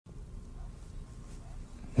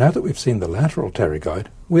Now that we've seen the lateral pterygoid,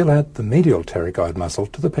 we'll add the medial pterygoid muscle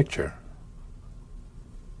to the picture.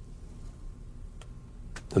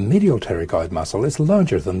 The medial pterygoid muscle is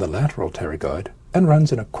larger than the lateral pterygoid and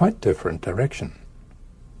runs in a quite different direction.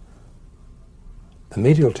 The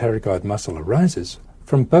medial pterygoid muscle arises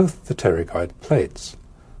from both the pterygoid plates,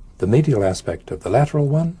 the medial aspect of the lateral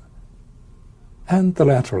one and the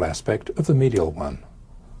lateral aspect of the medial one,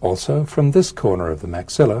 also from this corner of the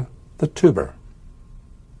maxilla, the tuber.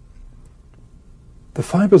 The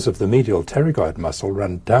fibers of the medial pterygoid muscle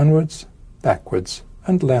run downwards, backwards,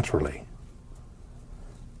 and laterally.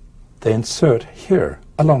 They insert here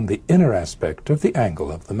along the inner aspect of the angle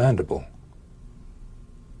of the mandible.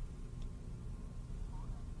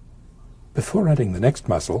 Before adding the next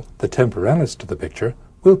muscle, the temporalis, to the picture,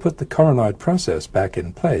 we'll put the coronoid process back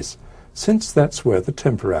in place, since that's where the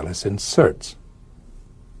temporalis inserts.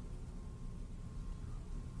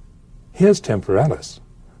 Here's temporalis,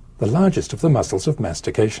 the largest of the muscles of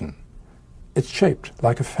mastication. It's shaped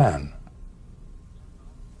like a fan.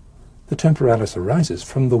 The temporalis arises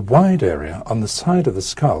from the wide area on the side of the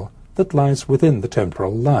skull that lies within the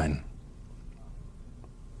temporal line.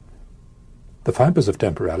 The fibers of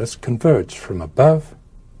temporalis converge from above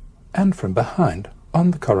and from behind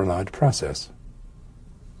on the coronoid process.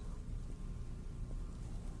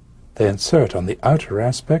 They insert on the outer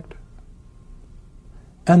aspect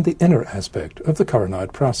and the inner aspect of the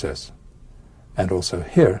coronoid process, and also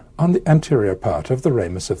here on the anterior part of the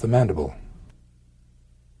ramus of the mandible.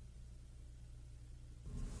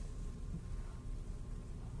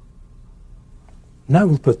 Now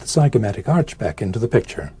we'll put the zygomatic arch back into the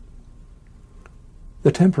picture.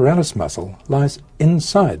 The temporalis muscle lies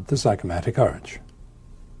inside the zygomatic arch.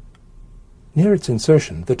 Near its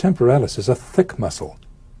insertion, the temporalis is a thick muscle.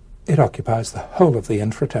 It occupies the whole of the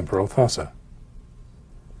infratemporal fossa.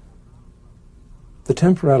 The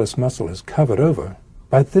temporalis muscle is covered over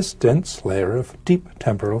by this dense layer of deep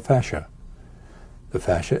temporal fascia. The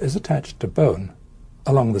fascia is attached to bone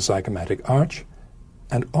along the zygomatic arch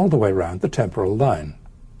and all the way round the temporal line.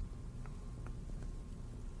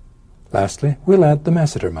 Lastly, we'll add the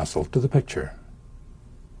masseter muscle to the picture.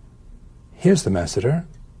 Here's the masseter.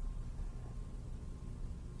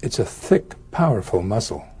 It's a thick, powerful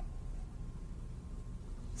muscle.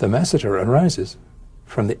 The masseter arises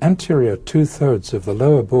from the anterior 2/3 of the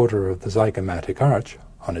lower border of the zygomatic arch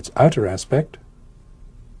on its outer aspect,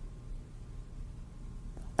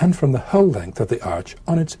 and from the whole length of the arch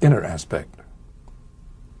on its inner aspect.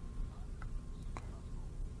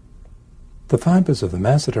 The fibers of the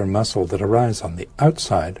masseter muscle that arise on the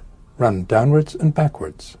outside run downwards and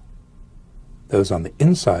backwards. Those on the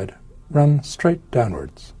inside run straight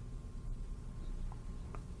downwards.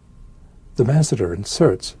 The masseter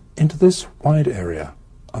inserts into this wide area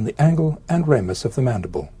on the angle and ramus of the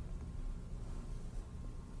mandible.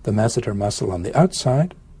 The masseter muscle on the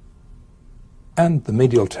outside and the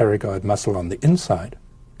medial pterygoid muscle on the inside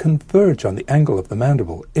converge on the angle of the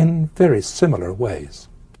mandible in very similar ways.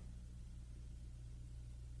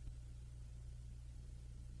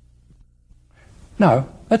 Now,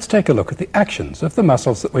 let's take a look at the actions of the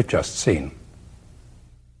muscles that we've just seen.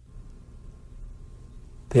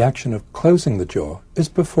 The action of closing the jaw is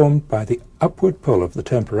performed by the upward pull of the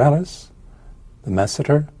temporalis, the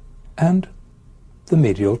masseter, and the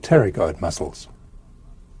medial pterygoid muscles.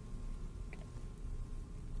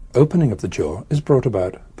 Opening of the jaw is brought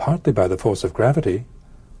about partly by the force of gravity,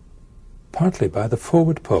 partly by the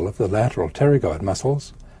forward pull of the lateral pterygoid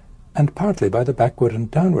muscles, and partly by the backward and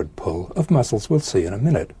downward pull of muscles we'll see in a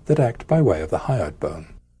minute that act by way of the hyoid bone.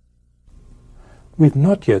 We've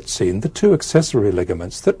not yet seen the two accessory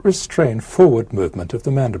ligaments that restrain forward movement of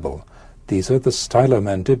the mandible. These are the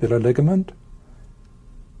stylomandibular ligament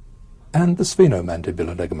and the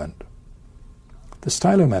sphenomandibular ligament. The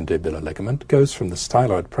stylomandibular ligament goes from the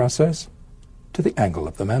styloid process to the angle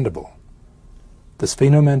of the mandible. The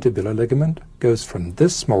sphenomandibular ligament goes from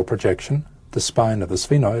this small projection, the spine of the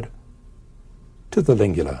sphenoid, to the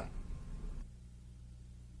lingula.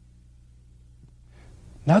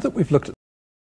 Now that we've looked at